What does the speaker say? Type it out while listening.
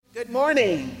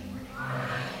Morning.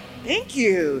 Thank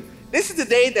you. This is the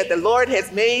day that the Lord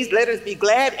has made. Let us be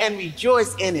glad and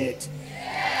rejoice in it.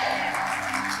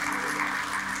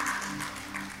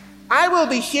 I will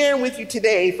be sharing with you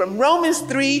today from Romans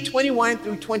 3:21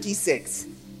 through 26.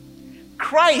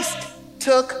 Christ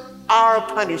took our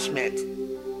punishment.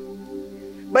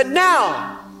 But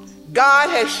now, God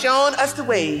has shown us the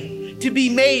way to be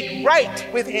made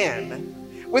right with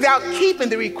Him without keeping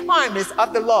the requirements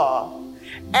of the law,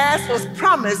 as was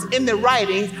promised in the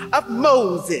writings of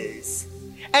Moses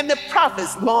and the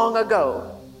prophets long ago.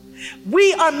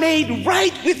 We are made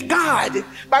right with God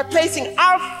by placing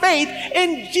our faith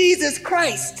in Jesus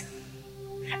Christ.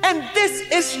 And this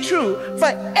is true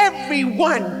for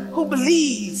everyone who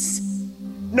believes,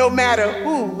 no matter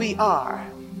who we are.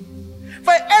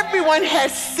 For everyone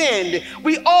has sinned.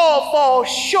 We all fall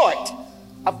short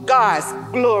of God's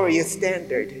glorious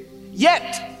standard.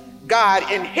 Yet,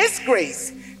 God, in His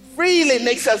grace, freely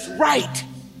makes us right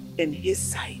in His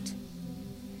sight.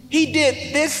 He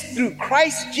did this through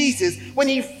Christ Jesus when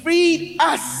He freed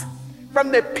us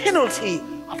from the penalty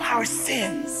of our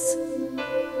sins.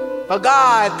 For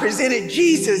God presented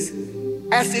Jesus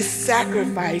as His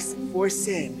sacrifice for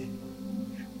sin.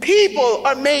 People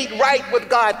are made right with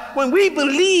God when we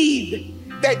believe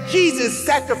that Jesus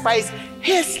sacrificed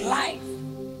His life,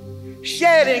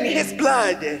 shedding His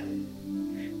blood.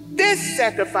 This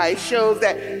sacrifice shows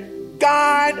that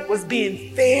God was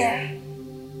being fair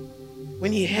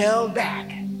when He held back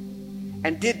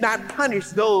and did not punish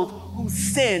those who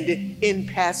sinned in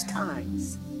past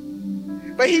times.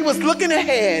 But He was looking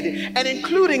ahead and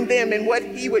including them in what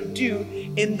He would do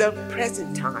in the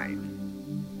present time.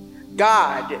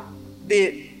 God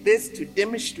did this to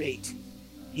demonstrate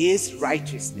His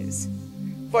righteousness,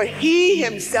 for He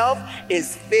Himself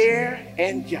is fair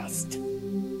and just,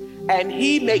 and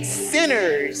He makes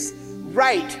sinners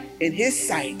right in His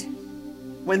sight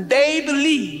when they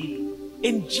believe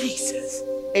in Jesus.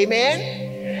 Amen?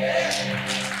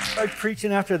 Like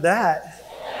preaching after that.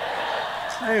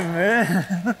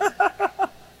 Amen.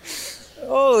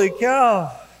 Holy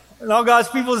cow. And all God's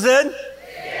people said?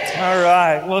 All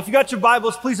right. Well, if you got your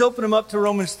Bibles, please open them up to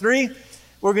Romans 3.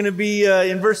 We're going to be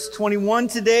in verse 21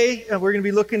 today. We're going to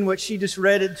be looking what she just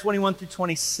read at 21 through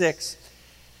 26.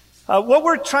 What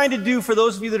we're trying to do for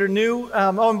those of you that are new,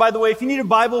 and by the way, if you need a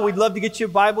Bible, we'd love to get you a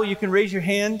Bible. You can raise your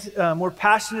hand. We're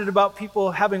passionate about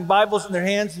people having Bibles in their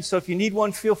hands, and so if you need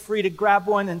one, feel free to grab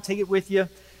one and take it with you.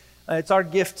 It's our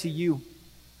gift to you.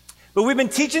 But we've been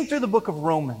teaching through the book of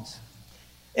Romans.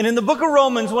 And in the book of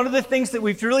Romans, one of the things that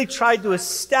we've really tried to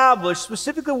establish,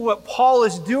 specifically what Paul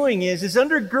is doing is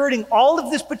undergirding all of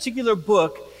this particular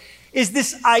book is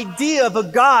this idea of a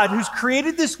God who's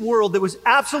created this world that was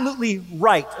absolutely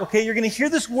right. Okay, you're going to hear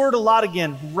this word a lot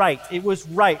again, right. It was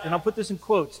right, and I'll put this in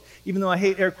quotes, even though I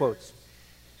hate air quotes.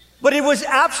 But it was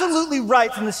absolutely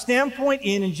right from the standpoint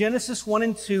in Genesis 1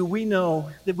 and 2, we know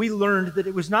that we learned that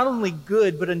it was not only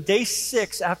good, but on day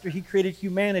 6 after He created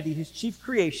humanity, His chief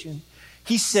creation,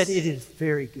 He said it is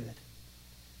very good.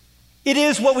 It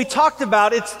is what we talked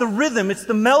about. It's the rhythm. It's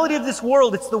the melody of this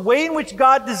world. It's the way in which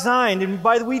God designed. And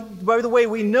by the way,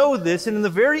 we know this. And in the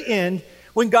very end,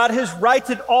 when God has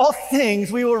righted all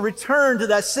things, we will return to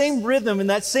that same rhythm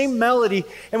and that same melody.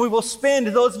 And we will spend,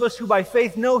 those of us who by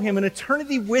faith know Him, an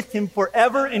eternity with Him,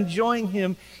 forever enjoying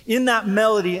Him in that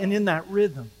melody and in that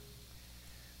rhythm.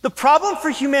 The problem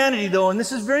for humanity, though, and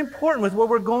this is very important with where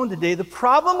we're going today, the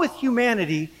problem with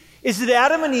humanity is that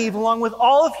Adam and Eve, along with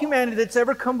all of humanity that's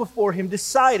ever come before Him,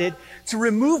 decided to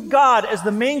remove God as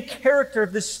the main character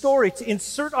of this story, to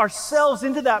insert ourselves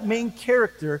into that main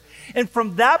character. And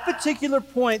from that particular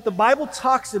point, the Bible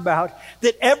talks about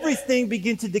that everything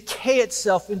began to decay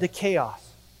itself into chaos.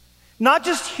 Not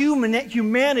just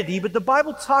humanity, but the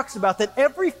Bible talks about that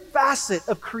every facet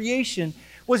of creation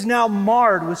was now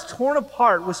marred, was torn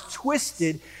apart, was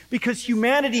twisted, because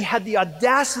humanity had the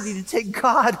audacity to take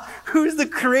God, who is the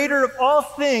creator of all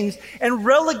things, and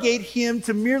relegate Him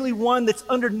to merely one that's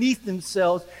underneath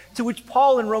themselves, to which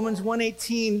Paul in Romans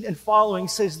 1:18 and following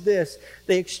says this: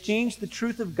 they exchanged the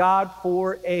truth of God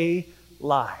for a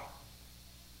lie.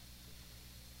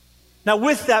 Now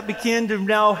with that began to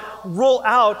now roll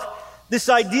out this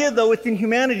idea, though, within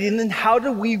humanity, and then how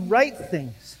do we right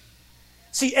things?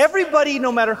 See, everybody,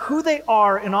 no matter who they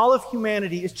are in all of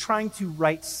humanity, is trying to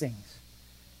right things.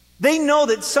 They know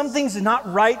that something's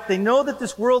not right. They know that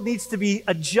this world needs to be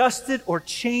adjusted or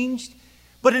changed.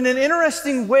 But in an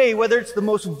interesting way, whether it's the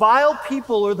most vile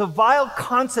people or the vile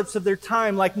concepts of their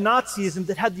time, like Nazism,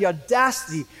 that had the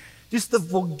audacity, just the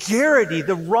vulgarity,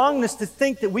 the wrongness to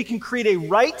think that we can create a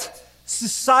right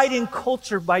society and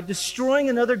culture by destroying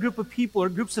another group of people or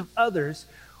groups of others,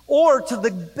 or to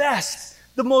the best,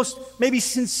 the most maybe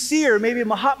sincere, maybe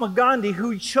Mahatma Gandhi,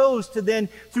 who chose to then,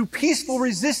 through peaceful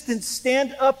resistance,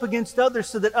 stand up against others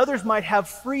so that others might have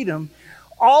freedom.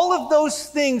 All of those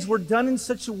things were done in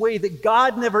such a way that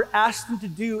God never asked them to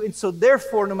do. And so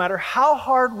therefore, no matter how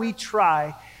hard we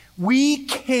try, we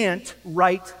can't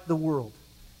right the world.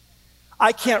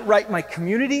 I can't right my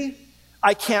community.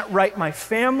 I can't right my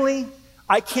family.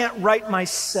 I can't right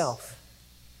myself.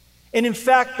 And in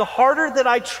fact, the harder that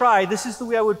I try, this is the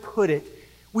way I would put it,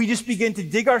 we just begin to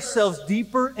dig ourselves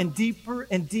deeper and deeper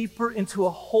and deeper into a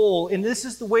hole. And this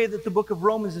is the way that the book of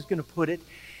Romans is going to put it,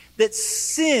 that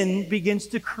sin begins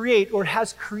to create or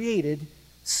has created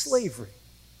slavery.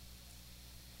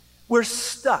 We're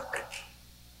stuck.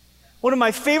 One of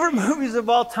my favorite movies of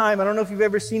all time, I don't know if you've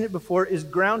ever seen it before, is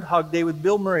Groundhog Day with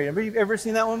Bill Murray. Have you ever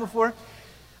seen that one before?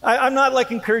 I'm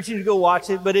not encouraging you to go watch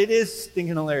it, but it is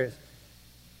stinking hilarious.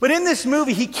 But in this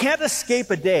movie, he can't escape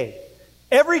a day.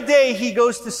 Every day he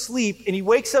goes to sleep and he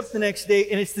wakes up the next day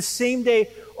and it's the same day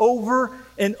over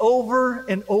and over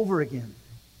and over again.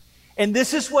 And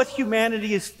this is what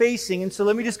humanity is facing. And so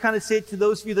let me just kind of say it to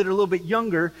those of you that are a little bit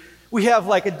younger. We have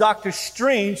like a Dr.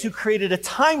 Strange who created a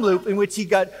time loop in which he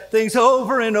got things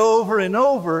over and over and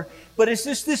over. But it's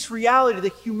just this reality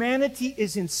that humanity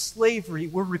is in slavery.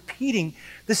 We're repeating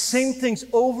the same things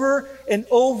over and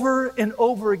over and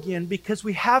over again because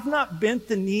we have not bent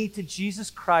the knee to Jesus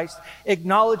Christ,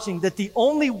 acknowledging that the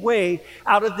only way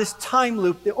out of this time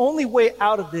loop, the only way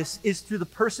out of this is through the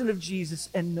person of Jesus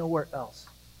and nowhere else.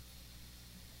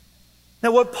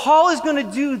 Now, what Paul is going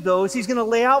to do, though, is he's going to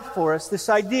lay out for us this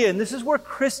idea, and this is where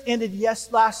Chris ended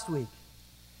last week,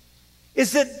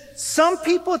 is that some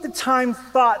people at the time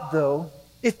thought, though,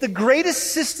 if the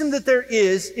greatest system that there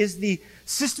is the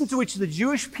system to which the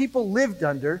Jewish people lived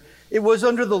under, it was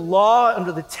under the law,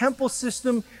 under the temple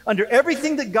system, under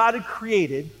everything that God had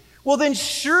created, well, then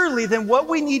surely what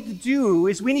we need to do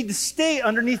is we need to stay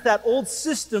underneath that old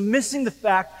system, missing the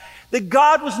fact that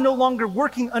God was no longer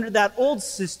working under that old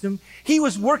system. He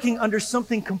was working under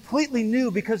something completely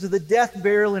new because of the death,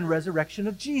 burial, and resurrection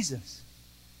of Jesus.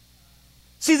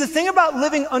 See, the thing about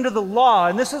living under the law,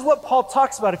 and this is what Paul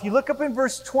talks about, if you look up in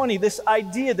verse 20, this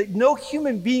idea that no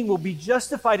human being will be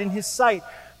justified in his sight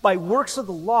by works of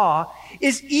the law,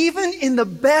 is even in the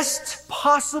best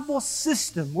possible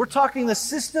system. We're talking the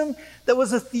system that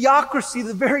was a theocracy,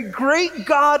 the very great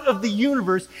God of the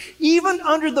universe. Even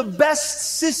under the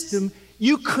best system,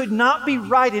 you could not be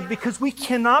righted because we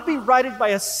cannot be righted by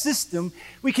a system.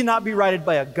 We cannot be righted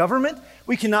by a government.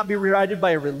 We cannot be righted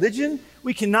by a religion.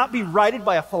 We cannot be righted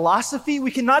by a philosophy. We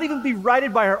cannot even be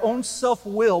righted by our own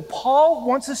self-will. Paul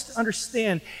wants us to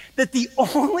understand that the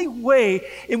only way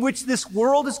in which this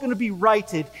world is going to be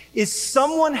righted is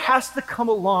someone has to come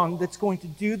along that's going to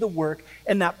do the work,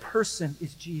 and that person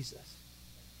is Jesus.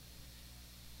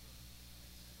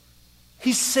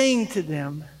 He's saying to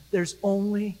them, there's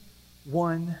only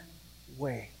one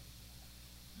way.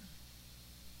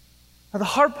 Now, the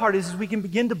hard part is we can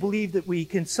begin to believe that we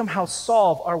can somehow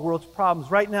solve our world's problems.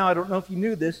 Right now, I don't know if you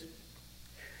knew this,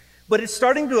 but it's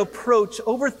starting to approach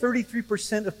over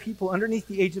 33% of people underneath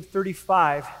the age of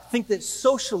 35 think that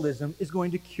socialism is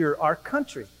going to cure our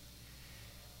country.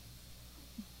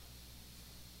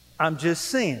 I'm just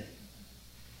saying.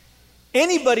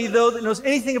 Anybody, though, that knows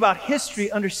anything about history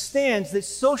understands that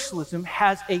socialism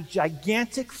has a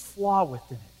gigantic flaw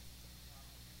within it.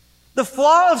 The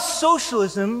flaw of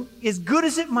socialism, as good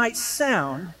as it might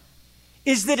sound,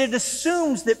 is that it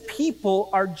assumes that people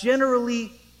are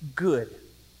generally good.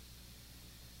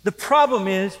 The problem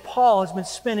is, Paul has been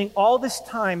spending all this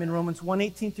time in Romans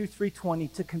 1:18 through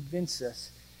 3:20 to convince us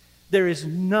there is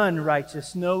none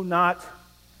righteous, no, not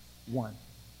one.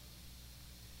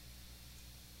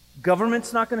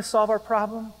 Government's not going to solve our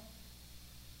problem.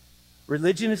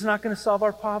 Religion is not going to solve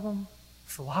our problem.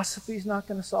 Philosophy is not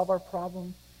going to solve our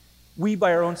problem. We,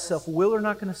 by our own self-will, are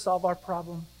not going to solve our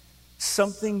problem.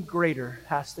 Something greater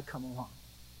has to come along.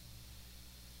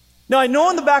 Now, I know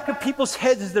in the back of people's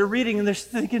heads as they're reading, and they're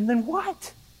thinking, then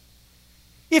what?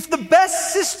 If the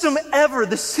best system ever,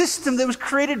 the system that was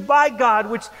created by God,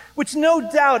 which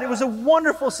no doubt, it was a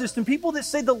wonderful system. People that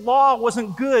say the law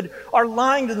wasn't good are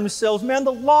lying to themselves. Man,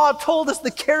 the law told us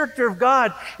the character of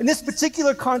God. In this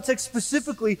particular context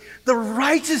specifically, the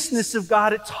righteousness of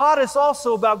God. It taught us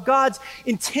also about God's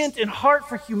intent and heart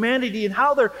for humanity and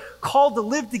how they're called to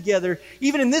live together.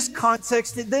 Even in this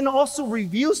context, it then also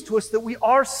reveals to us that we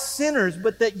are sinners,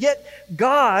 but that yet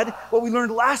God, what we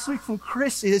learned last week from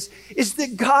Chris is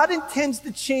that God intends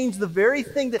to change the very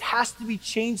thing that has to be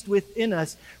changed within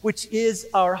us, which is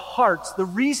our hearts. The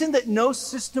reason that no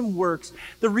system works,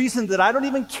 the reason that I don't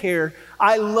even care,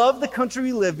 I love the country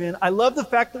we live in. I love the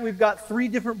fact that we've got 3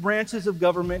 different branches of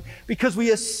government because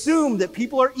we assume that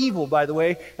people are evil, by the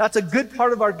way. That's a good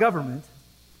part of our government.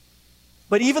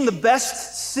 But even the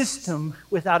best system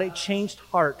without a changed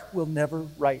heart will never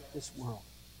right this world.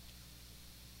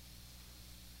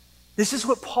 This is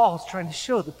what Paul's trying to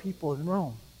show the people in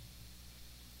Rome.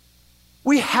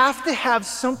 We have to have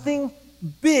something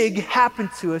big happen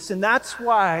to us, and that's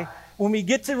why when we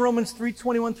get to Romans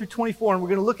 3:21 through 24, and we're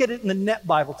going to look at it in the Net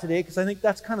Bible today, because I think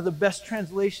that's kind of the best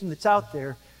translation that's out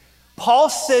there, Paul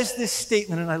says this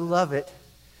statement, and I love it,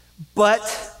 but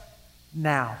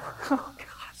now. Oh,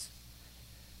 gosh.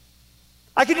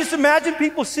 I can just imagine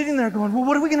people sitting there going, well,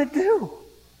 what are we going to do?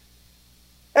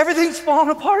 Everything's falling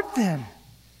apart then.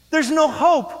 There's no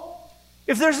hope.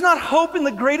 If there's not hope in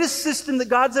the greatest system that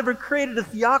God's ever created, a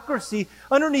theocracy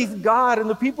underneath God and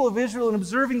the people of Israel and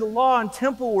observing the law and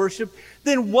temple worship,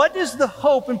 then what is the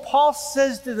hope? And Paul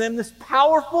says to them this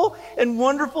powerful and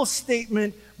wonderful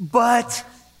statement, but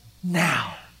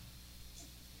now.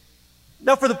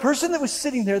 Now, for the person that was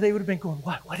sitting there, they would have been going,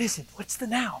 what? What is it? What's the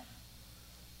now?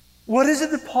 What is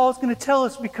it that Paul's going to tell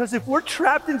us? Because if we're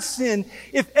trapped in sin,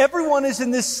 if everyone is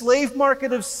in this slave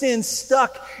market of sin,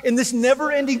 stuck in this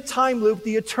never-ending time loop,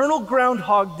 the eternal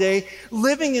Groundhog Day,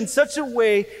 living in such a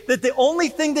way that the only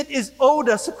thing that is owed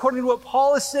us, according to what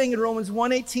Paul is saying in Romans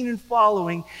 1:18 and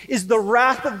following, is the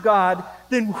wrath of God,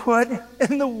 then what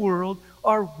in the world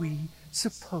are we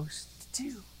supposed to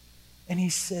do? And he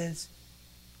says,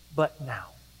 but now.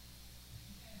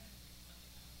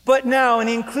 But now, and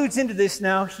he includes into this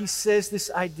now, he says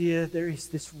this idea, there is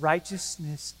this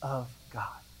righteousness of God.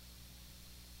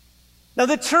 Now,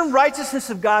 the term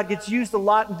righteousness of God gets used a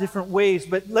lot in different ways,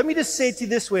 but let me just say it to you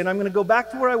this way, and I'm going to go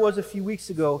back to where I was a few weeks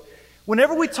ago.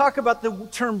 Whenever we talk about the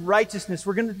term righteousness,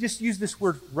 we're going to just use this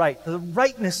word right, the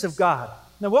rightness of God.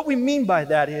 Now, what we mean by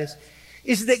that is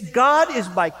that God is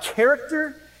by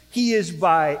character, he is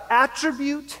by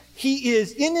attribute, he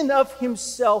is in and of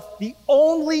himself the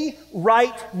only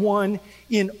right one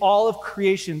in all of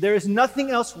creation. There is nothing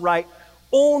else right.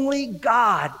 Only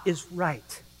God is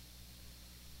right.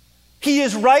 He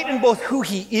is right in both who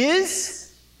he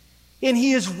is, and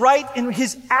he is right in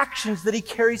his actions that he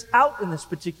carries out in this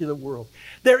particular world.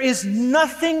 There is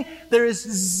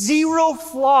zero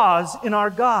flaws in our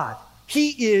God. He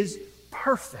is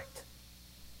perfect.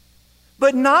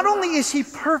 But not only is he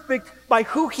perfect by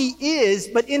who he is,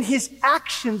 but in his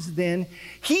actions then,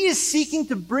 he is seeking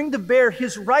to bring to bear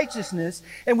his righteousness.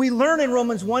 And we learn in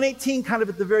Romans 1:18, kind of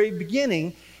at the very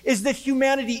beginning, is that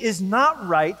humanity is not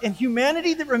right, and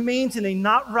humanity that remains in a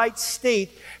not right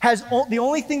state has the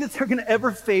only thing that they're going to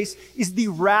ever face is the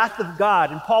wrath of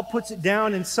God. And Paul puts it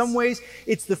down in some ways,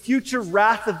 it's the future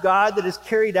wrath of God that is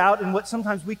carried out in what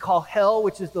sometimes we call hell,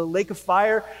 which is the lake of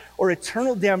fire, or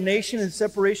eternal damnation and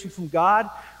separation from God.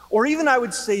 Or even I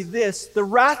would say this, the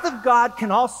wrath of God can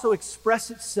also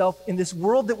express itself in this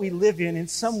world that we live in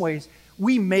some ways.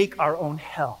 We make our own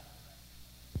hell.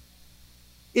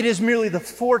 It is merely the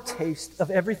foretaste of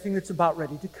everything that's about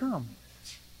ready to come.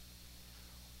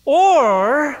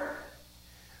 Or,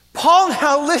 Paul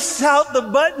now lists out the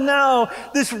but now.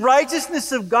 This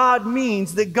righteousness of God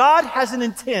means that God has an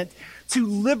intent to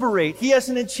liberate. He has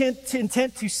an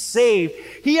intent to save.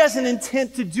 He has an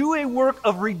intent to do a work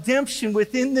of redemption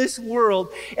within this world.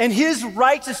 And his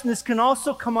righteousness can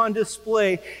also come on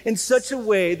display in such a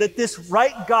way that this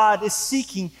right God is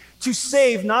seeking to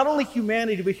save not only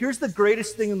humanity, but here's the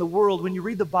greatest thing in the world. When you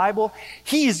read the Bible,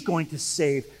 he is going to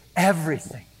save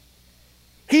everything.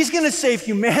 He's going to save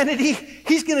humanity.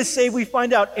 He's going to save, we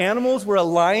find out, animals where a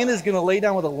lion is going to lay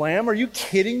down with a lamb. Are you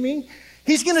kidding me?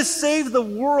 He's going to save the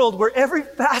world where every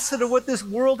facet of what this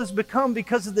world has become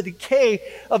because of the decay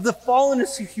of the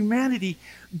fallenness of humanity.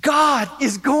 God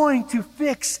is going to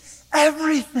fix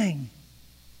everything.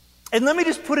 And let me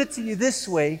just put it to you this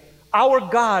way. Our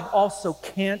God also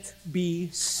can't be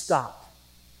stopped.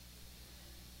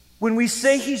 When we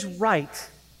say he's right,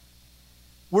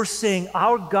 we're saying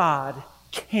our God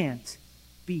can't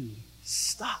be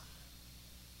stopped.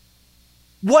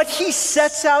 What he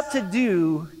sets out to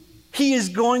do, he is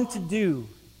going to do.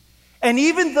 And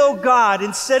even though God,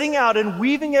 in setting out and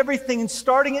weaving everything and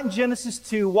starting it in Genesis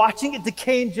 2, watching it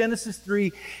decay in Genesis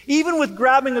 3, even with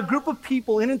grabbing a group of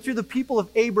people in and through the people of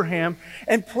Abraham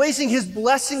and placing his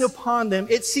blessing upon them,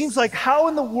 it seems like, how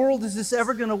in the world is this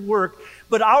ever going to work?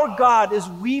 But our God is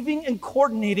weaving and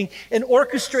coordinating and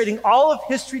orchestrating all of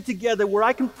history together, where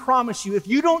I can promise you, if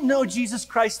you don't know Jesus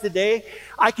Christ today,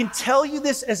 I can tell you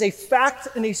this as a fact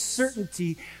and a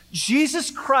certainty: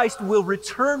 Jesus Christ will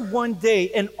return one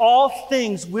day and all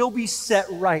things will be set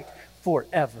right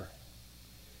forever.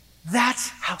 That's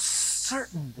how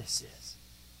certain this is.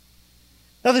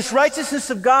 Now, this righteousness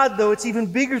of God, though, it's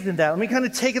even bigger than that. Let me kind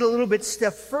of take it a little bit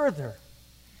step further.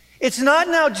 It's not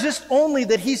now just only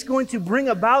that he's going to bring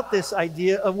about this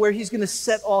idea of where he's going to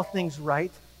set all things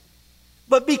right,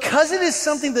 but because it is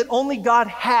something that only God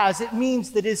has, it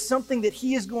means that it is something that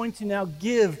he is going to now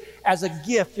give as a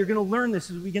gift. You're going to learn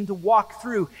this as we begin to walk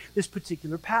through this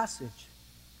particular passage.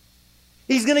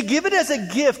 He's going to give it as a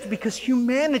gift because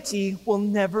humanity will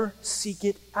never seek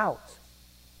it out.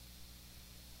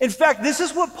 In fact, this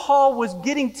is what Paul was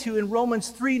getting to in Romans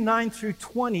 3, 9 through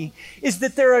 20, is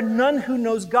that there are none who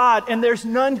knows God, and there's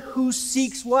none who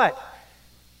seeks what?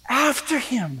 After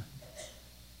him.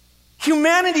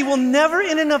 Humanity will never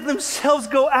in and of themselves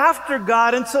go after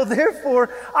God, and so therefore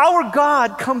our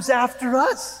God comes after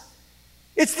us.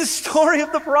 It's the story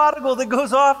of the prodigal that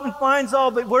goes off and finds all,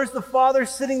 but where's the Father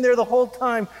sitting there the whole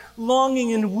time,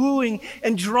 longing and wooing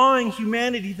and drawing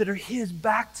humanity that are his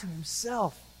back to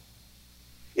himself.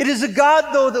 It is a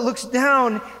God, though, that looks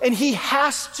down, and he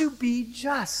has to be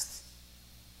just.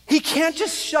 He can't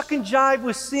just shuck and jive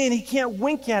with sin. He can't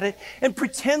wink at it and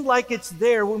pretend like it's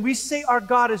there. When we say our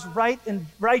God is right and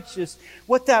righteous,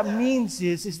 what that means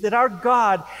is that our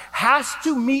God has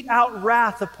to mete out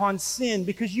wrath upon sin,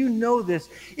 because you know this.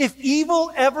 If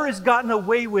evil ever is gotten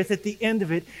away with at the end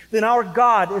of it, then our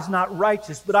God is not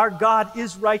righteous, but our God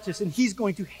is righteous, and he's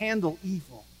going to handle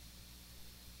evil.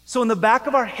 So in the back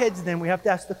of our heads, then, we have to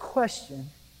ask the question,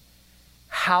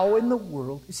 how in the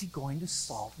world is he going to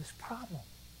solve this problem?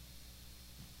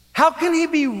 How can he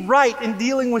be right in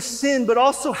dealing with sin, but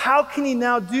also how can he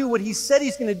now do what he said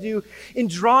he's going to do in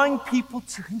drawing people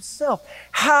to himself?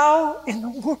 How in the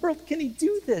world can he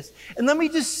do this? And let me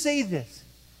just say this.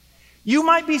 You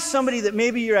might be somebody that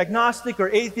maybe you're agnostic or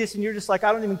atheist, and you're just like,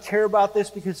 I don't even care about this,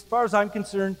 because as far as I'm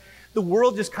concerned, the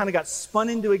world just kind of got spun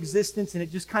into existence and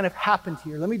it just kind of happened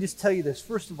here. Let me just tell you this.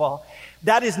 First of all,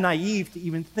 that is naive to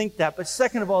even think that. But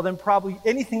second of all, then probably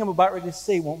anything I'm about ready to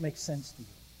say won't make sense to you.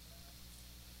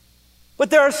 But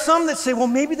there are some that say, well,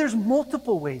 maybe there's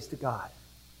multiple ways to God.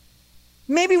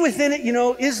 Maybe within it,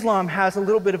 Islam has a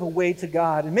little bit of a way to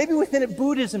God. And maybe within it,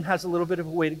 Buddhism has a little bit of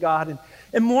a way to God.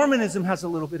 And Mormonism has a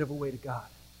little bit of a way to God.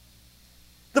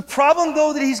 The problem,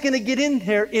 though, that he's going to get in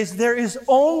there is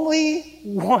only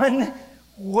one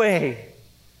way.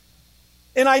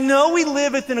 And I know we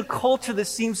live within a culture that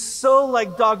seems so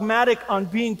dogmatic on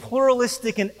being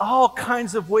pluralistic in all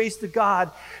kinds of ways to God.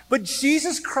 But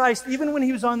Jesus Christ, even when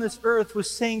he was on this earth,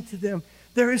 was saying to them,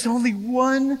 there is only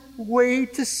one way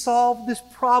to solve this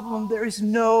problem. There is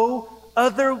no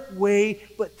other way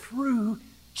but through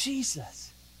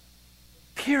Jesus.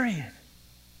 Period.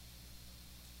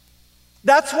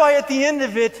 That's why at the end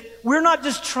of it, we're not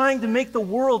just trying to make the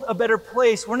world a better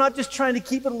place. We're not just trying to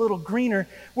keep it a little greener.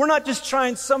 We're not just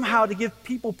trying somehow to give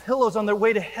people pillows on their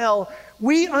way to hell.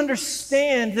 We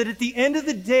understand that at the end of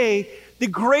the day, the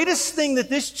greatest thing that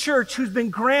this church, who's been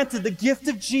granted the gift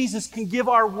of Jesus, can give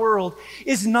our world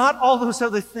is not all those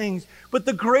other things, but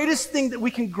the greatest thing that we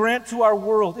can grant to our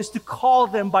world is to call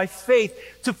them by faith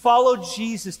to follow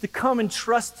Jesus, to come and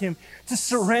trust him, to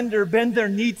surrender, bend their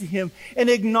knee to him, and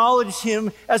acknowledge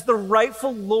him as the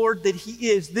rightful Lord that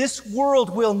he is. This world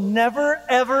will never,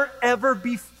 ever, ever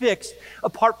be fixed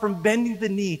apart from bending the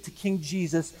knee to King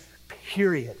Jesus,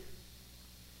 period.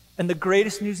 And the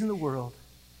greatest news in the world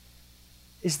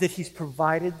is that he's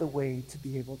provided the way to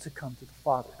be able to come to the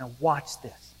Father. Now watch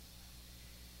this.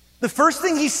 The first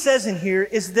thing he says in here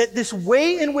is that this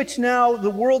way in which now the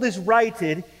world is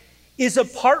righted is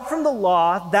apart from the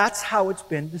law. That's how it's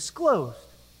been disclosed.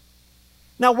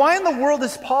 Now, why in the world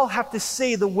does Paul have to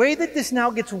say the way that this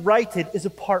now gets righted is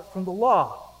apart from the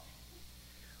law?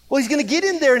 Well, he's going to get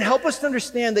in there and help us to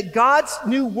understand that God's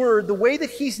new word, the way that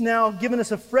he's now given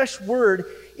us a fresh word,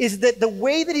 is that the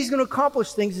way that he's going to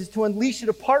accomplish things is to unleash it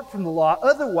apart from the law.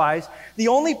 Otherwise, the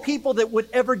only people that would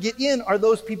ever get in are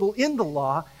those people in the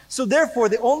law. So therefore,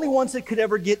 the only ones that could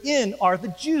ever get in are the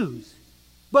Jews.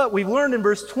 But we've learned in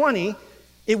verse 20,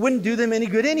 it wouldn't do them any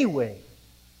good anyway.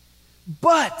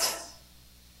 But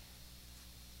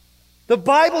The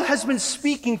Bible has been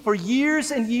speaking for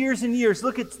years and years and years.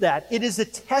 Look at that. It is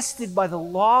attested by the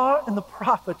law and the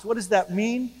prophets. What does that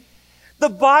mean? The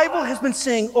Bible has been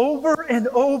saying over and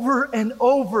over and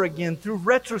over again through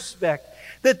retrospect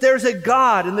that there's a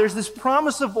God and there's this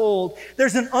promise of old.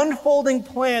 There's an unfolding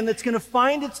plan that's going to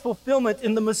find its fulfillment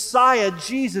in the Messiah,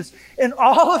 Jesus. And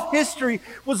all of history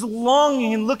was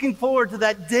longing and looking forward to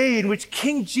that day in which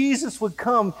King Jesus would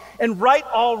come and right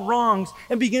all wrongs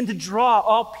and begin to draw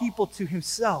all people to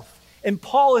himself. And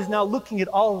Paul is now looking at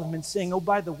all of them and saying, oh,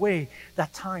 by the way,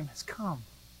 that time has come.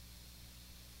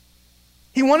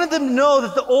 He wanted them to know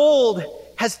that the old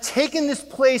has taken this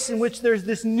place in which there's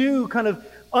this new kind of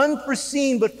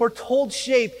unforeseen but foretold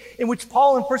shape, in which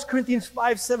Paul in 1 Corinthians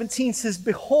 5:17 says,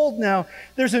 behold now,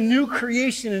 there's a new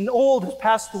creation, and old has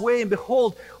passed away, and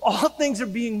behold, all things are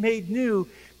being made new.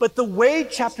 But the way,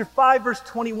 chapter 5, verse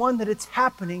 21, that it's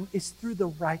happening is through the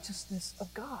righteousness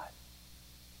of God.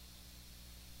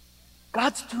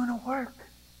 God's doing a work.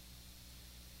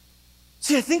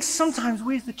 See, I think sometimes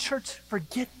we as the church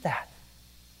forget that.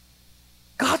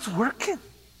 God's working.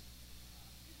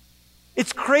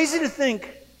 It's crazy to think,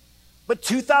 but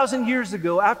 2,000 years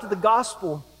ago, after the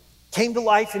gospel came to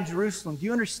life in Jerusalem, do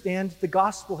you understand? The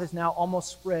gospel has now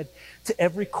almost spread to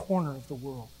every corner of the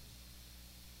world.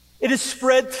 It has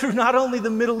spread through not only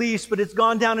the Middle East, but it's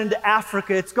gone down into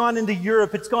Africa, it's gone into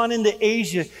Europe, it's gone into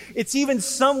Asia. It's even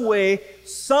some way,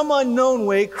 some unknown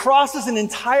way, crosses an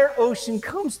entire ocean,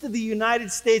 comes to the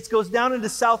United States, goes down into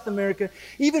South America,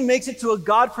 even makes it to a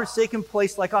God-forsaken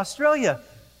place like Australia.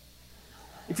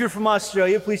 If you're from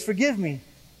Australia, please forgive me,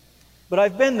 but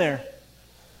I've been there.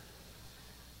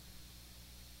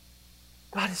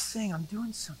 God is saying, I'm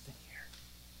doing something here.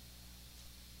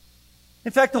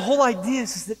 In fact, the whole idea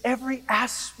is that every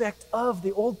aspect of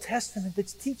the Old Testament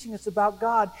that's teaching us about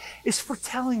God is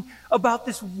foretelling about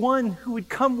this one who would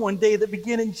come one day, that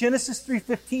began in Genesis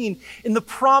 3:15, in the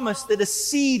promise that a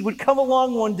seed would come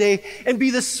along one day and be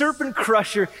the serpent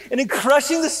crusher. And in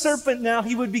crushing the serpent now,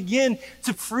 he would begin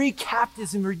to free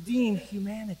captives and redeem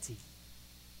humanity.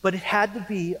 But it had to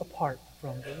be apart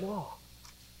from the law.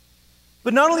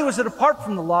 But not only was it apart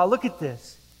from the law, look at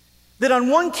this. That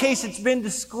on one case it's been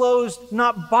disclosed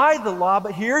not by the law,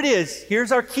 but here it is.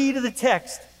 Here's our key to the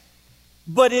text.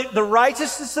 But the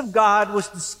righteousness of God was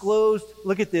disclosed,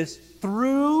 look at this,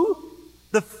 through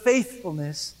the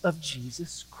faithfulness of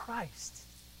Jesus Christ.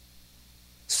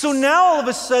 So now all of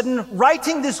a sudden,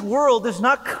 righting this world does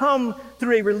not come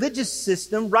through a religious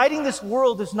system. Righting this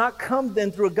world does not come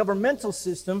then through a governmental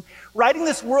system. Righting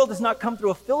this world does not come through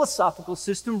a philosophical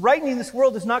system. Righting this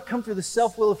world does not come through the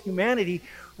self-will of humanity.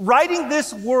 Righting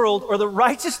this world, or the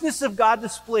righteousness of God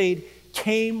displayed,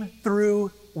 came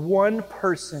through one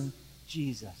person,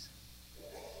 Jesus.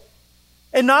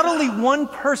 And not only one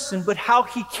person, but how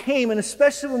he came, and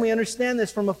especially when we understand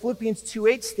this from a Philippians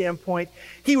 2:8 standpoint,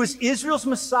 he was Israel's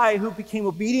Messiah who became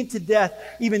obedient to death,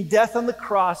 even death on the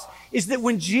cross, is that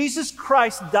when Jesus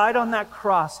Christ died on that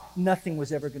cross, nothing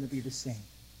was ever going to be the same.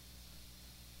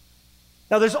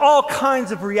 Now, there's all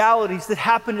kinds of realities that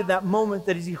happened in that moment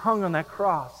that as he hung on that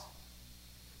cross.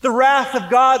 The wrath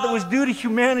of God that was due to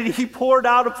humanity, he poured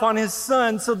out upon his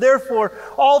Son. So therefore,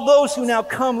 all those who now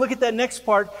come, look at that next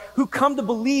part, who come to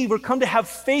believe or come to have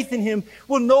faith in him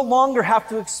will no longer have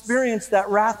to experience that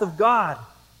wrath of God.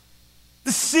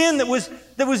 The sin that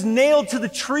was nailed to the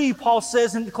tree, Paul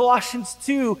says in Colossians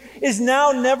 2, is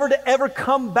now never to ever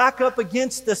come back up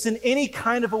against us in any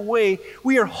kind of a way.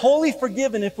 We are wholly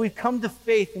forgiven if we've come to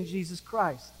faith in Jesus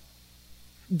Christ.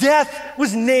 Death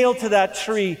was nailed to that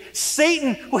tree.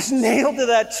 Satan was nailed to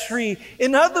that tree.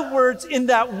 In other words, in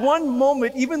that one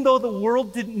moment, even though the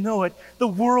world didn't know it, the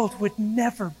world would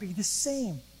never be the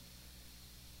same.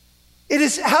 It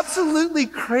is absolutely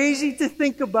crazy to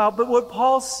think about, but what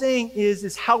Paul's saying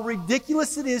is how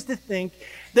ridiculous it is to think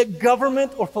that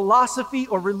government or philosophy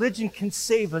or religion can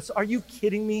save us. Are you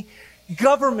kidding me?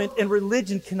 Government and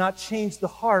religion cannot change the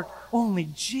heart. Only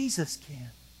Jesus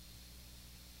can.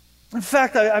 In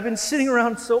fact, I've been sitting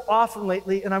around so often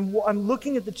lately, and I'm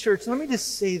looking at the church. Let me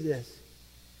just say this.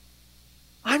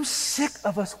 I'm sick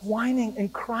of us whining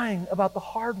and crying about the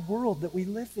hard world that we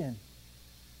live in.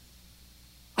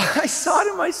 I saw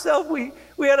to myself, we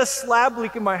had a slab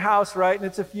leak in my house, right? And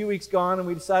it's a few weeks gone, and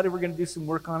we decided we're going to do some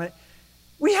work on it.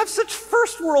 We have such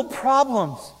first world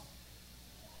problems.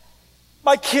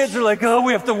 My kids are like, oh,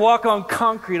 we have to walk on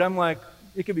concrete. I'm like,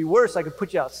 it could be worse. I could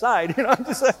put you outside. And I'm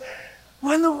just like,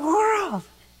 what in the world?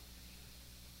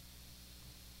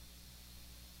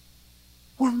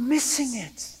 We're missing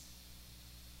it.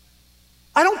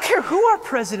 I don't care who our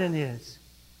president is.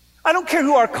 I don't care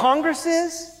who our Congress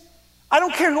is. I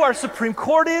don't care who our Supreme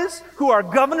Court is, who our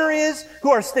governor is,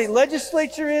 who our state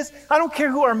legislature is. I don't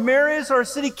care who our mayor is or our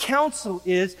city council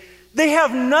is. They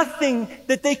have nothing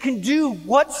that they can do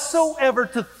whatsoever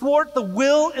to thwart the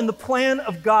will and the plan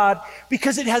of God,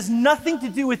 because it has nothing to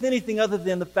do with anything other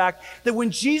than the fact that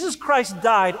when Jesus Christ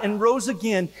died and rose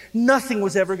again, nothing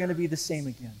was ever going to be the same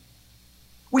again.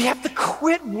 We have to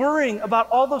quit worrying about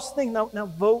all those things. Now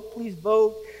vote, please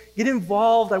vote. Get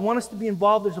involved. I want us to be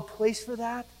involved. There's a place for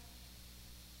that.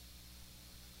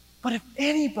 But if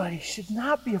anybody should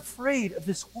not be afraid of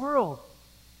this world,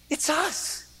 it's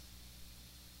us.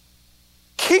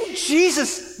 King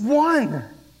Jesus won.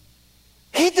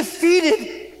 He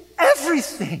defeated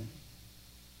everything.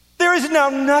 There is now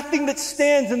nothing that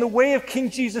stands in the way of King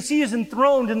Jesus. He is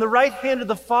enthroned in the right hand of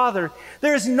the Father.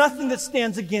 There is nothing that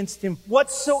stands against him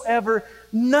whatsoever,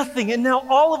 nothing. And now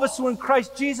all of us who are in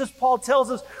Christ Jesus, Paul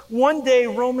tells us one day,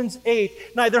 Romans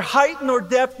 8, neither height nor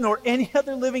depth nor any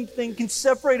other living thing can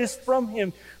separate us from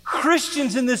him.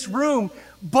 Christians in this room,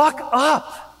 buck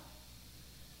up.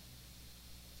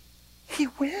 He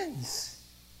wins.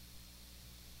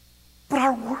 But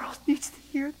our world needs to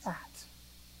hear that.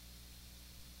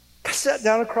 I sat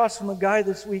down across from a guy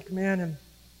this week, man, and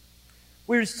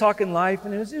we were just talking life,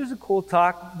 and it was a cool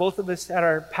talk. Both of us had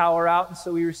our power out, and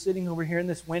so we were sitting over here in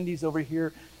this Wendy's over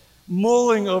here,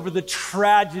 mulling over the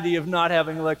tragedy of not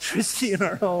having electricity in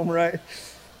our home, right?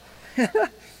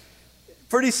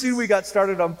 Pretty soon we got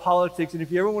started on politics, and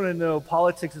if you ever want to know,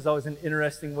 politics is always an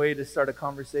interesting way to start a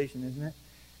conversation, isn't it?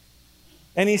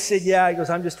 And he said, yeah, he goes,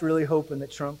 I'm just really hoping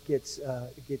that Trump gets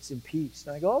impeached.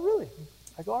 And I go, oh, really?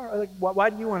 I go, all right, why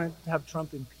do you want to have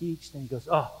Trump impeached? And he goes,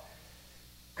 oh,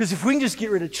 because if we can just get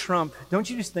rid of Trump, don't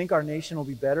you just think our nation will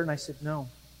be better? And I said, no.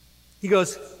 He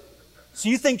goes, so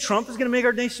you think Trump is going to make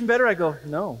our nation better? I go,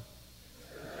 no.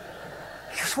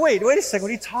 He goes, wait a second, what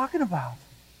are you talking about?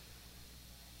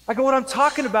 I go, what I'm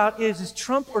talking about is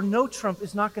Trump or no Trump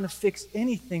is not going to fix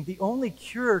anything. The only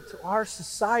cure to our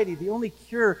society, the only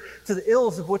cure to the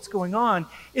ills of what's going on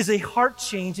is a heart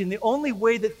change. And the only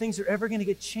way that things are ever going to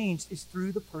get changed is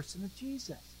through the person of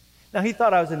Jesus. Now, he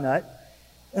thought I was a nut,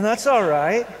 and that's all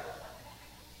right.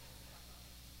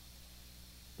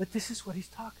 But this is what he's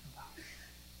talking about.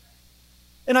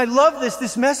 And I love this.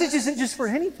 This message isn't just for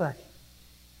anybody.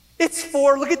 It's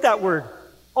for, look at that word,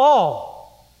 all.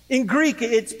 In Greek,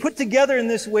 it's put together in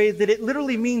this way that it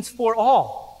literally means for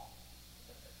all.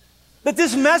 That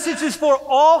this message is for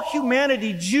all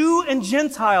humanity, Jew and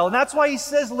Gentile. And that's why he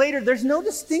says later, there's no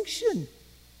distinction.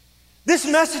 This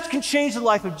message can change the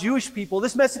life of Jewish people.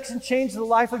 This message can change the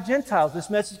life of Gentiles.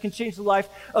 This message can change the life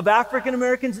of African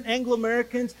Americans and Anglo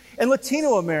Americans and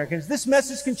Latino Americans. This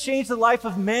message can change the life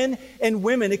of men and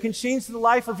women. It can change the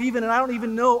life of even, and I don't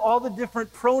even know all the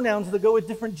different pronouns that go with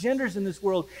different genders in this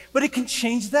world, but it can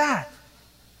change that.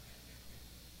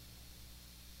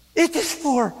 It is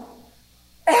for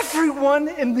everyone,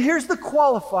 and here's the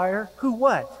qualifier, who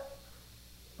what?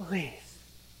 Believes.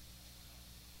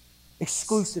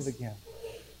 Exclusive again.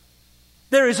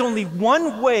 There is only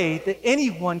one way that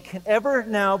anyone can ever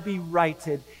now be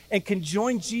righted and can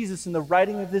join Jesus in the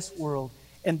righting of this world,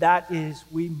 and that is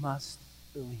we must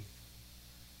believe.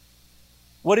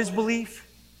 What is belief?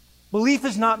 Belief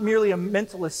is not merely a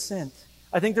mental assent.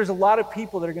 I think there's a lot of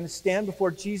people that are going to stand before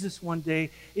Jesus one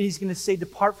day, and he's going to say,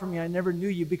 depart from me, I never knew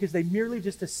you, because they merely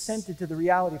just assented to the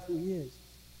reality of who he is.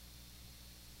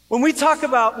 When we talk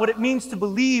about what it means to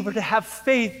believe or to have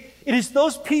faith, it is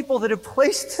those people that have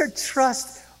placed their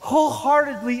trust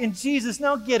wholeheartedly in Jesus.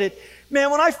 Now get it.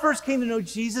 Man, when I first came to know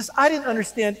Jesus, I didn't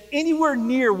understand anywhere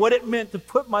near what it meant to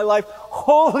put my life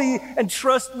wholly and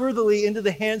trustworthily into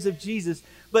the hands of Jesus.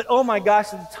 But oh my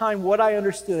gosh, at the time, what I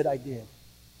understood, I did.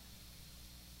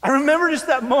 I remember just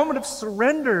that moment of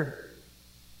surrender.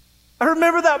 I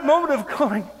remember that moment of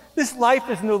going, this life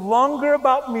is no longer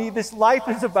about me. This life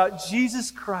is about Jesus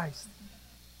Christ.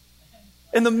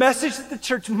 And the message that the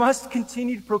church must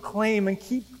continue to proclaim and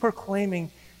keep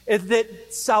proclaiming is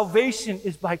that salvation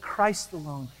is by Christ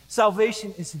alone.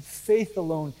 Salvation is in faith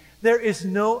alone. There is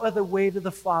no other way to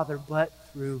the Father but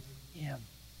through him.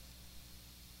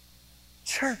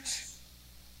 Church,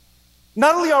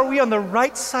 not only are we on the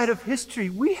right side of history,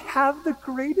 we have the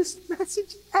greatest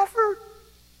message ever.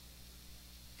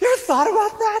 You ever thought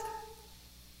about that?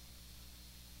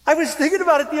 I was thinking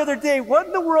about it the other day. What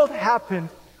in the world happened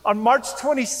on March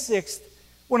 26th,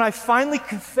 when I finally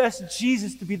confessed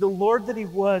Jesus to be the Lord that he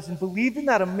was and believed in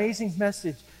that amazing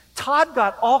message? Todd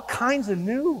got all kinds of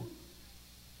new.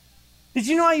 Did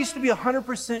you know I used to be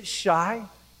 100% shy?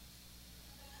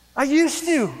 I used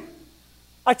to.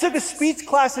 I took a speech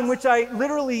class in which I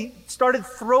literally started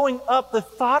throwing up. The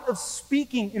thought of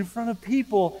speaking in front of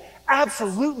people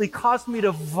absolutely caused me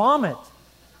to vomit.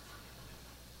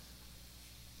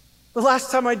 The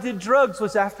last time I did drugs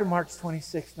was after March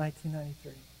 26,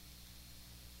 1993.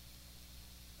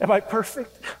 Am I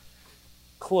perfect?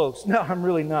 Close. No, I'm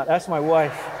really not. That's my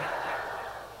wife.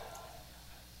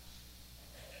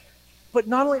 But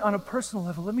not only on a personal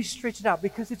level, let me stretch it out,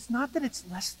 because it's not that it's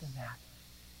less than that.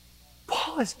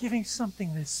 Paul is giving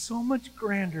something that's so much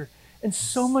grander and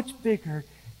so much bigger.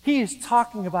 He is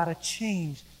talking about a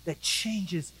change that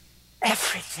changes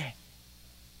everything.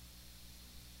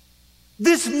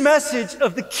 This message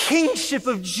of the kingship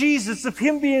of Jesus, of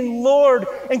Him being Lord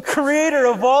and Creator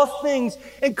of all things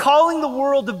and calling the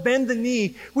world to bend the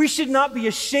knee, we should not be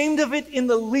ashamed of it in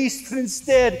the least. But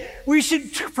instead, we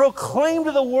should proclaim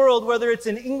to the world, whether it's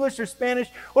in English or Spanish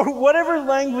or whatever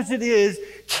language it is,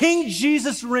 King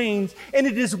Jesus reigns, and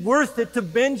it is worth it to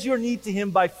bend your knee to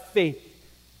Him by faith.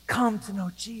 Come to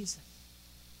know Jesus.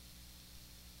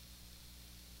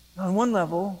 Now, on one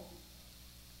level,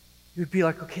 you would be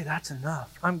like, okay, that's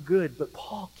enough. I'm good. But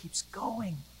Paul keeps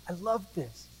going. I love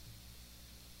this.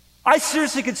 I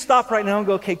seriously could stop right now and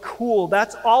go, okay, cool.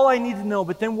 That's all I need to know.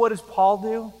 But then what does Paul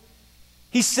do?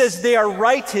 He says they are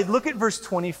righted. Look at verse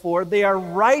 24. They are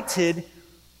righted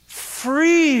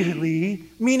freely,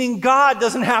 meaning God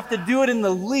doesn't have to do it in the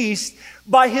least,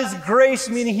 by His grace,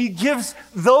 meaning He gives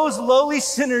those lowly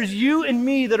sinners, you and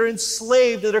me, that are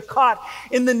enslaved, that are caught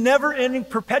in the never-ending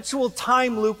perpetual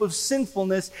time loop of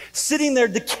sinfulness, sitting there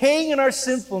decaying in our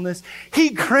sinfulness. He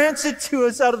grants it to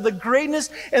us out of the greatness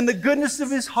and the goodness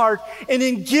of His heart. And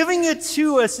in giving it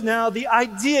to us now, the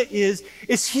idea is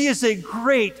He is a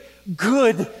great,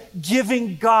 good,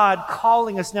 giving God,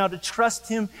 calling us now to trust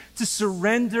Him, to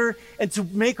surrender, and to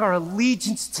make our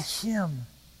allegiance to Him.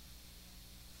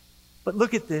 But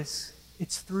look at this.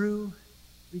 It's through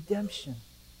redemption.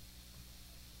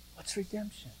 What's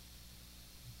redemption?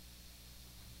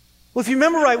 Well, if you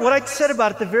remember right, what I said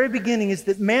about it at the very beginning is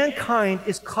that mankind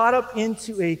is caught up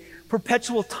into a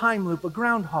perpetual time loop, a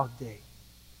Groundhog Day.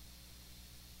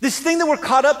 This thing that we're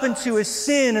caught up into is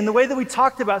sin, and the way that we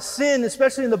talked about sin,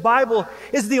 especially in the Bible,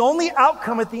 is the only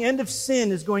outcome at the end of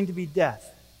sin is going to be death.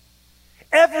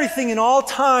 Everything in all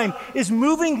time is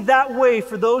moving that way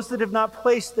for those that have not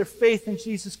placed their faith in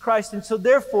Jesus Christ. And so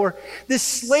therefore, this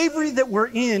slavery that we're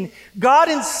in, God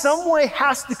in some way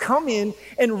has to come in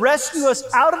and rescue us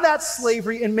out of that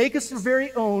slavery and make us their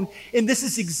very own. And this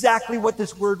is exactly what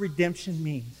this word redemption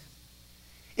means.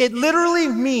 It literally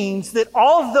means that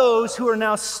all of those who are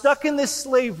now stuck in this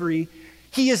slavery,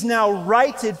 He is now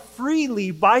righted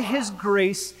freely by His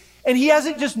grace. And He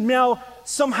hasn't just now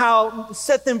somehow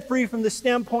set them free from the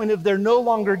standpoint of they're no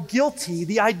longer guilty.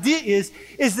 The idea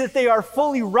is that they are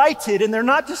fully righted and they're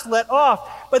not just let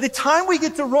off. By the time we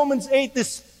get to Romans 8,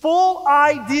 this full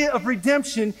idea of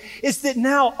redemption is that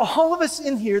now all of us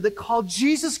in here that call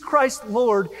Jesus Christ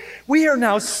Lord, we are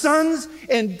now sons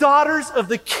and daughters of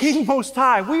the King Most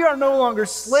High. We are no longer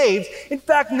slaves. In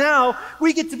fact, now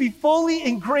we get to be fully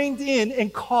ingrained in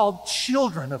and called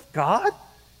children of God.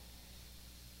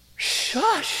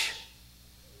 Shush.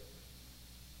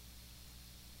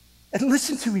 And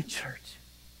listen to me, church.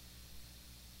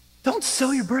 Don't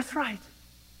sell your birthright.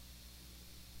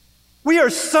 We are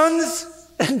sons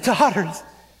and daughters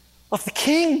of the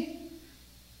King.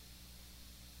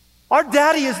 Our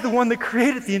daddy is the one that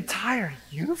created the entire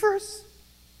universe.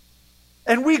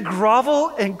 And we grovel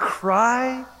and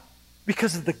cry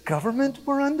because of the government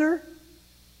we're under.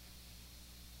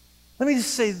 Let me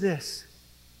just say this.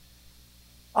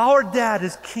 Our dad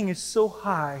as king is so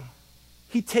high,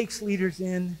 He takes leaders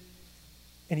in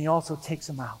and He also takes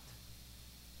them out.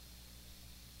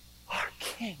 Our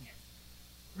King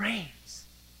reigns.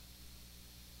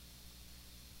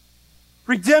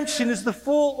 Redemption is the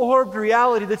full orbed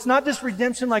reality that's not just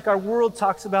redemption like our world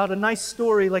talks about, a nice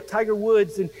story like Tiger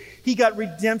Woods and he got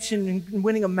redemption in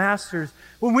winning a Masters.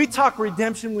 When we talk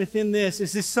redemption within this,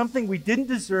 is this something we didn't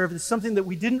deserve? It's something that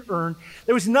we didn't earn.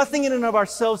 There was nothing in and of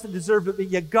ourselves that deserved it, but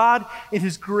yet God, in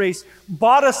His grace,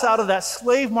 bought us out of that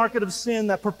slave market of sin,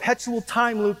 that perpetual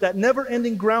time loop, that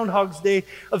never-ending Groundhog's Day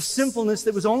of sinfulness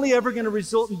that was only ever going to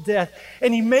result in death.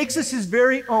 And He makes us His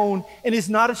very own and is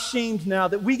not ashamed now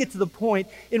that we get to the point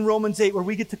in Romans 8 where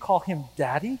we get to call Him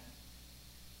Daddy.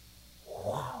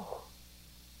 Whoa.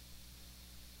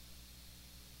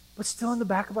 But still in the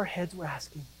back of our heads, we're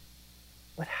asking,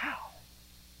 but how?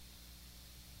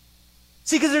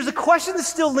 See, because there's a question that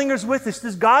still lingers with us.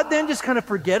 Does God then just kind of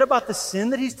forget about the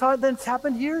sin that He's taught that's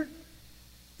happened here?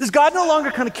 Does God no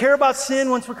longer kind of care about sin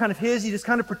once we're kind of his? He just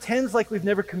kind of pretends like we've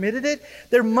never committed it?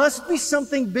 There must be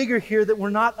something bigger here that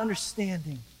we're not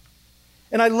understanding.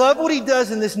 And I love what he does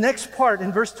in this next part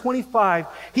in verse 25.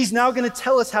 He's now going to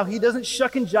tell us how he doesn't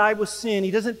shuck and jive with sin.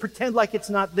 He doesn't pretend like it's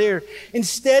not there.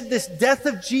 Instead, this death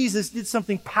of Jesus did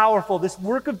something powerful. This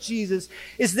work of Jesus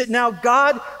is that now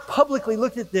God publicly,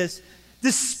 looked at this,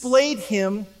 displayed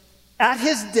him at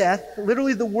his death.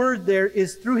 Literally the word there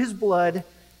is through his blood,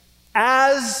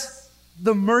 as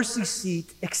the mercy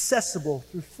seat accessible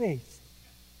through faith.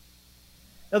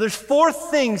 Now there's four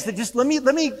things that just let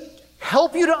me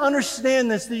help you to understand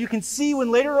this, that you can see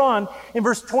when later on in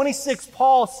verse 26,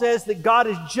 Paul says that God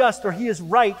is just, or he is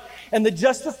right, and the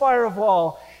justifier of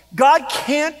all. God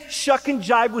can't shuck and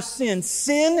jive with sin.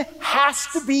 Sin has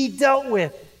to be dealt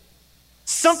with.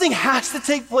 Something has to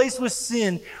take place with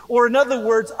sin. Or in other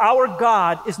words, our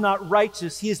God is not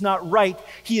righteous. He is not right.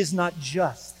 He is not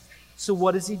just. So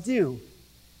what does he do?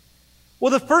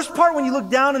 Well, the first part, when you look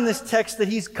down in this text, that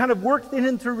he's kind of worked in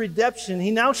and through redemption,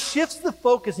 he now shifts the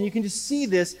focus, and you can just see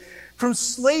this, from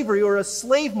slavery or a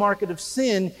slave market of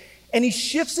sin, and he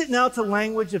shifts it now to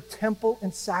language of temple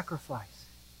and sacrifice.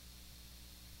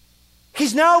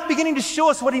 He's now beginning to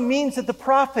show us what he means that the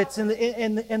prophets and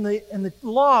the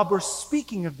law were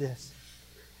speaking of this.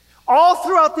 All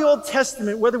throughout the Old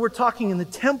Testament, whether we're talking in the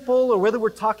temple or whether we're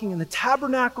talking in the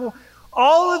tabernacle,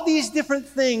 all of these different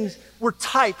things were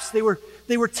types. They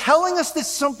were telling us that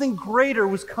something greater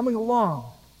was coming along.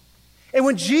 And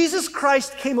when Jesus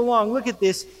Christ came along, look at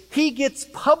this, he gets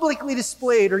publicly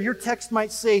displayed, or your text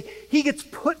might say, he gets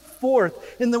put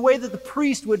forth in the way that the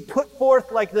priest would put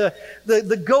forth, like the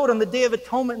goat on the Day of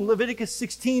Atonement in Leviticus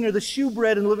 16, or the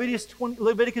shewbread in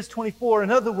Leviticus 24.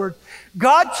 In other words,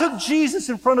 God took Jesus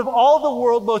in front of all the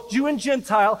world, both Jew and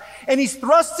Gentile, and he's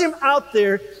thrust him out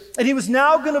there, and he was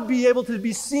now going to be able to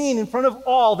be seen in front of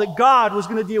all that God was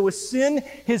going to deal with sin,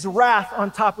 his wrath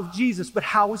on top of Jesus. But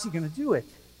how was he going to do it?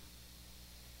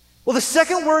 Well, the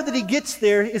second word that he gets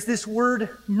there is this word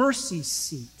mercy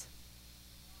seat.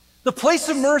 The place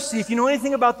of mercy, if you know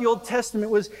anything about the Old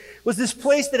Testament, was this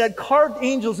place that had carved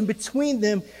angels, and between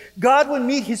them, God would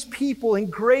meet his people in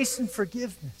grace and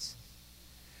forgiveness.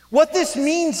 What this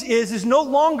means is no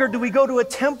longer do we go to a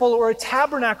temple or a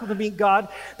tabernacle to meet God.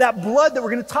 That blood that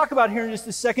we're going to talk about here in just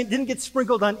a second didn't get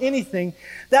sprinkled on anything.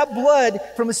 That blood,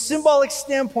 from a symbolic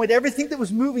standpoint, everything that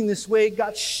was moving this way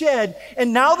got shed.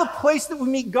 And now the place that we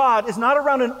meet God is not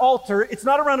around an altar. It's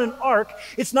not around an ark.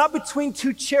 It's not between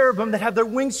two cherubim that have their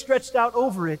wings stretched out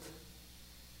over it.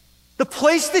 The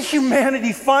place that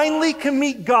humanity finally can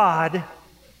meet God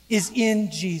is in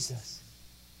Jesus.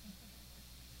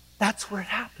 That's where it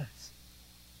happens.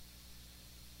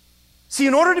 See,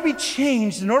 in order to be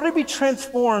changed, in order to be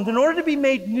transformed, in order to be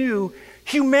made new,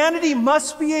 humanity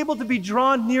must be able to be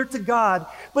drawn near to God.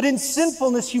 But in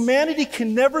sinfulness, humanity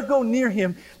can never go near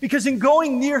him, because in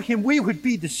going near him, we would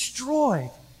be destroyed.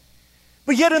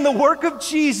 But yet in the work of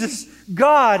Jesus,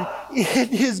 God, in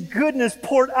his goodness,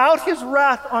 poured out his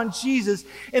wrath on Jesus,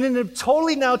 and in him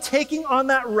totally now taking on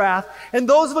that wrath, and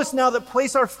those of us now that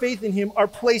place our faith in him are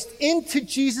placed into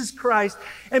Jesus Christ,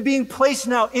 and being placed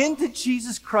now into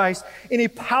Jesus Christ in a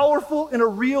powerful and a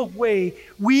real way,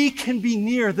 we can be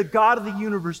near the God of the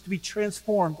universe to be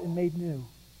transformed and made new.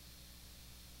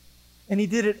 And he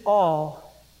did it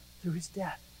all through his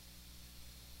death.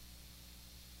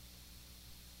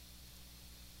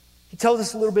 He tells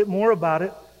us a little bit more about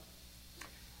it.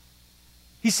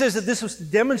 He says that this was to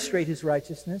demonstrate his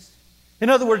righteousness. In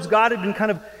other words, God had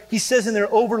been he says in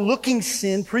there, overlooking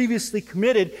sin previously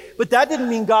committed, but that didn't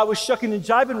mean God was shucking and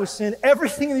jiving with sin.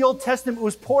 Everything in the Old Testament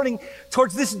was pointing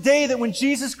towards this day that when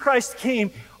Jesus Christ came,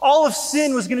 all of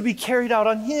sin was going to be carried out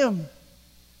on him.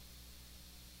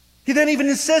 He then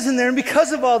even says in there, and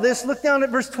because of all this, look down at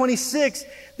verse 26,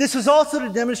 this was also to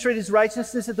demonstrate his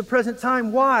righteousness at the present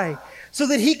time. Why? So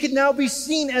that he could now be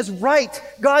seen as right.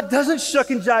 God doesn't shuck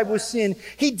and jive with sin.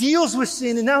 He deals with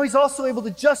sin, and now he's also able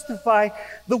to justify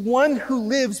the one who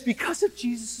lives because of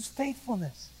Jesus'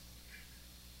 faithfulness.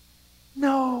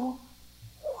 No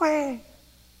way.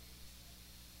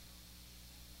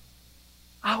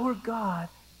 Our God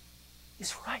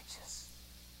is righteous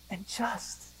and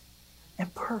just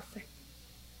and perfect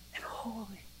and holy.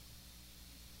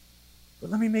 But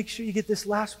let me make sure you get this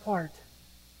last part.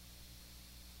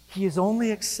 He is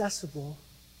only accessible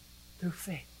through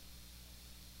faith.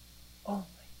 Only.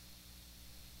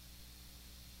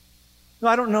 No,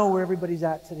 I don't know where everybody's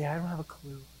at today. I don't have a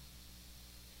clue.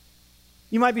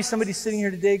 You might be somebody sitting here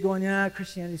today going, yeah,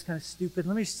 Christianity's kind of stupid.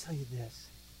 Let me just tell you this.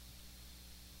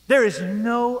 There is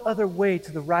no other way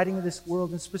to the righting of this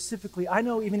world. And specifically, I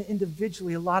know even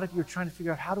individually, a lot of you are trying to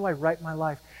figure out, how do I right my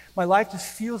life? My life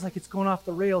just feels like it's going off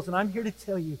the rails. And I'm here to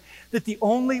tell you that the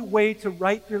only way to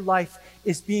right your life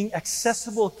is being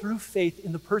accessible through faith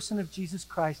in the person of Jesus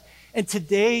Christ. And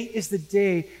today is the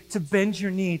day to bend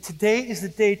your knee. Today is the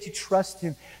day to trust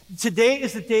him. Today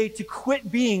is the day to quit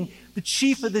being the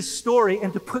chief of this story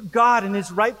and to put God in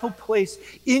his rightful place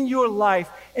in your life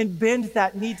and bend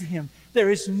that knee to him. There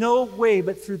is no way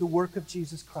but through the work of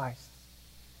Jesus Christ.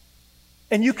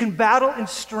 And you can battle and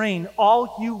strain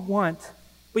all you want,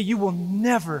 but you will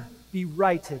never be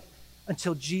righted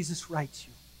until Jesus rights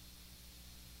you.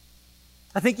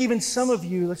 I think even some of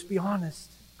you, let's be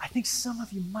honest, I think some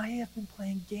of you might have been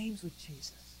playing games with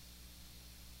Jesus.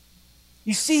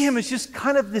 You see him as just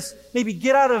kind of this maybe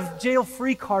get out of jail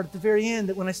free card at the very end,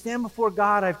 that when I stand before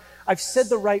God, I've said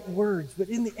the right words. But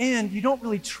in the end, you don't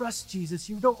really trust Jesus.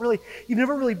 You've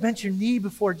never really bent your knee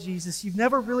before Jesus. You've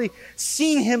never really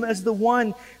seen him as the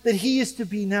one that he is to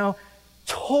be now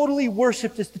totally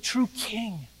worshiped as the true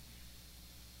king.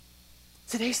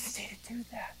 Today's the day to do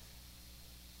that.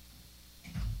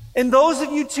 And those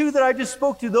of you too that I just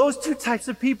spoke to, those two types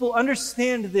of people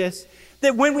understand this,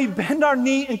 that when we bend our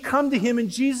knee and come to him in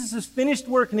Jesus' finished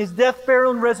work and his death,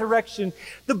 burial, and resurrection,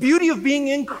 the beauty of being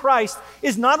in Christ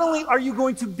is not only are you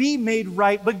going to be made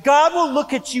right, but God will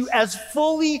look at you as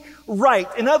fully right.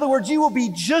 In other words, you will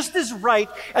be just as right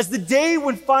as the day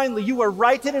when finally you are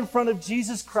righted in front of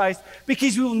Jesus Christ,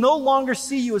 because he will no longer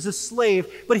see you as a slave,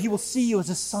 but he will see you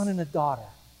as a son and a daughter.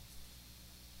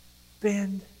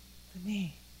 Bend the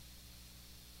knee.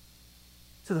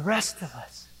 To the rest of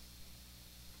us,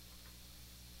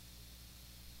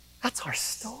 that's our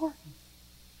story.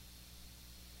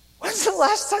 When's the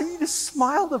last time you just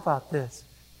smiled about this?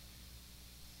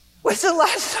 When's the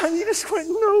last time you just went,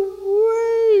 no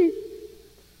way?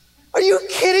 Are you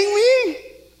kidding me?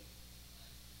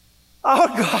 Our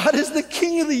God is the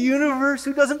King of the universe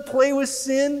who doesn't play with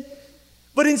sin,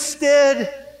 but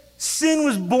instead, sin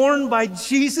was born by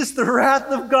Jesus. The wrath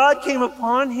of God came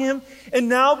upon him. And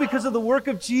now, because of the work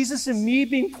of Jesus and me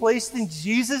being placed in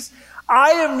Jesus,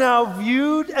 I am now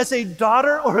viewed as a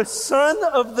daughter or a son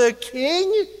of the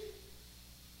King.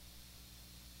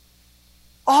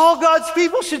 All God's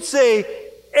people should say,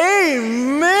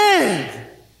 amen.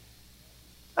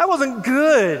 That wasn't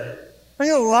good. I'm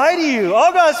going to lie to you.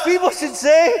 All God's people should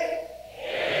say,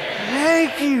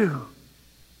 thank you.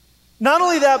 Not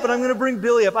only that, but I'm going to bring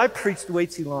Billy up. I preached way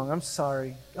too long. I'm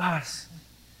sorry. Gosh.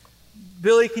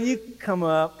 Billy, can you come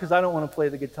up? Because I don't want to play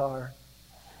the guitar.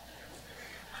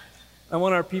 I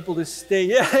want our people to stay.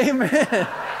 Yeah, amen.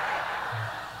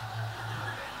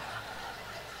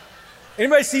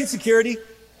 Anybody seen Security?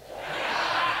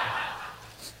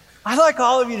 I'd like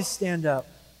all of you to stand up.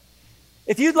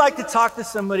 If you'd like to talk to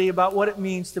somebody about what it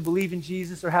means to believe in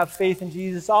Jesus or have faith in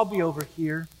Jesus, I'll be over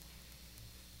here.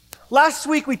 Last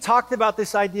week, we talked about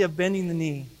this idea of bending the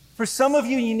knee. For some of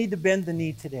you, you need to bend the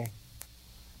knee today.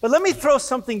 But let me throw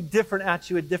something different at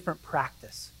you, a different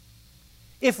practice.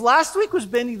 If last week was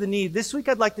bending the knee, this week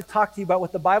I'd like to talk to you about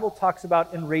what the Bible talks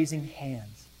about in raising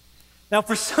hands. Now,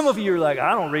 for some of you, you're like,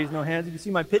 I don't raise no hands. You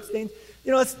see my pit stains?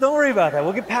 Don't worry about that.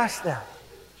 We'll get past that.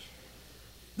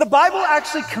 The Bible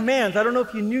actually commands, I don't know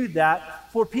if you knew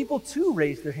that, for people to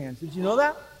raise their hands. Did you know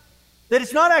that? That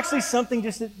it's not actually something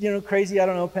just that, crazy,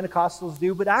 Pentecostals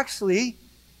do, but actually,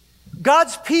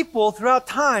 God's people throughout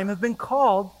time have been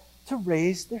called to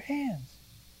raise their hands.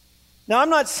 Now, I'm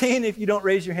not saying if you don't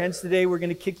raise your hands today, we're going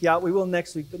to kick you out. We will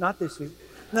next week, but not this week.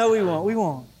 No, we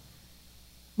won't.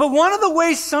 But one of the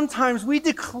ways sometimes we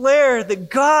declare that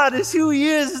God is who he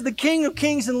is the King of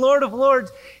kings and Lord of lords,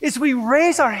 is we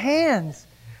raise our hands.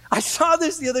 I saw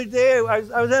this the other day.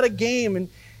 I was at a game, and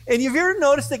have you ever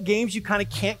noticed that games you kind of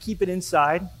can't keep it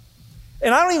inside?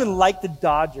 And I don't even like the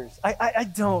Dodgers. I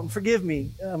don't. Forgive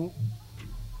me.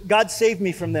 God saved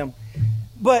me from them.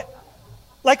 But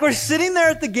like we're sitting there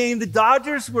at the game, the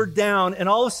Dodgers were down, and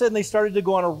all of a sudden they started to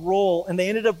go on a roll, and they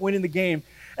ended up winning the game.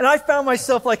 And I found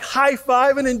myself like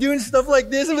high-fiving and doing stuff like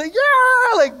this. I'm like,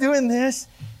 yeah, like doing this.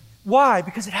 Why?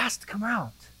 Because it has to come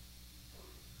out.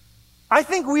 I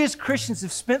think we as Christians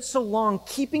have spent so long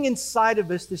keeping inside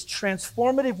of us this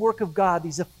transformative work of God,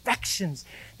 these affections,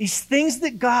 these things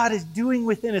that God is doing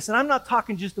within us. And I'm not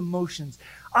talking just emotions.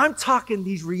 I'm talking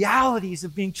these realities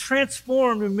of being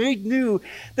transformed and made new,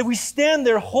 that we stand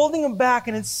there holding them back.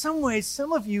 And in some ways,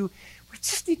 some of you, we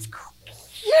just need to go,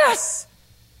 yes!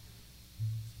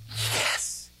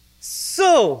 Yes!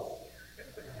 So,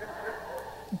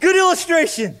 good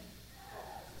illustration.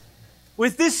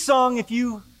 With this song, if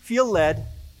you feel led,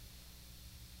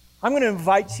 I'm going to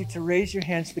invite you to raise your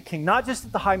hands to the King, not just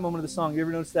at the high moment of the song. You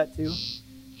ever notice that too?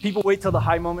 People wait till the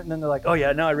high moment and then they're like, oh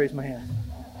yeah, now I raise my hand.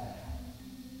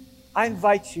 I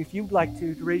invite you, if you'd like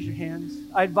to raise your hands.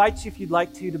 I invite you, if you'd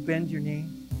like to bend your knee.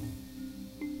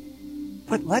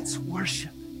 But let's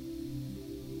worship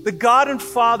the God and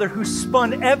Father who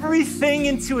spun everything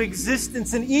into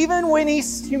existence. And even when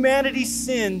humanity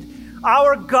sinned,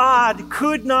 our God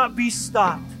could not be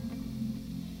stopped.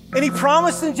 And he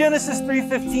promised in Genesis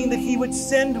 3:15 that he would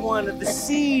send one of the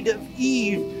seed of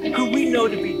Eve, who we know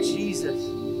to be Jesus.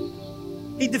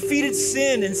 He defeated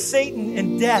sin and Satan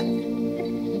and death.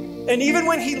 And even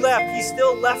when he left, he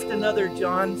still left another,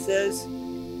 John says.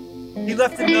 He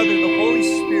left another, the Holy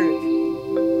Spirit,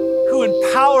 who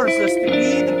empowers us to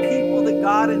be the people that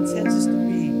God intends us to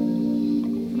be.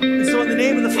 And so in the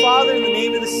name of the Father, in the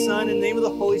name of the Son, in the name of the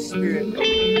Holy Spirit,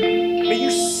 may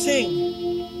you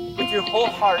sing with your whole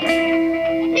heart,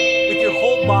 with your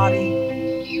whole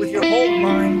body, with your whole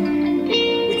mind,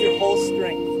 with your whole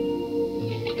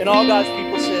strength. And all God's people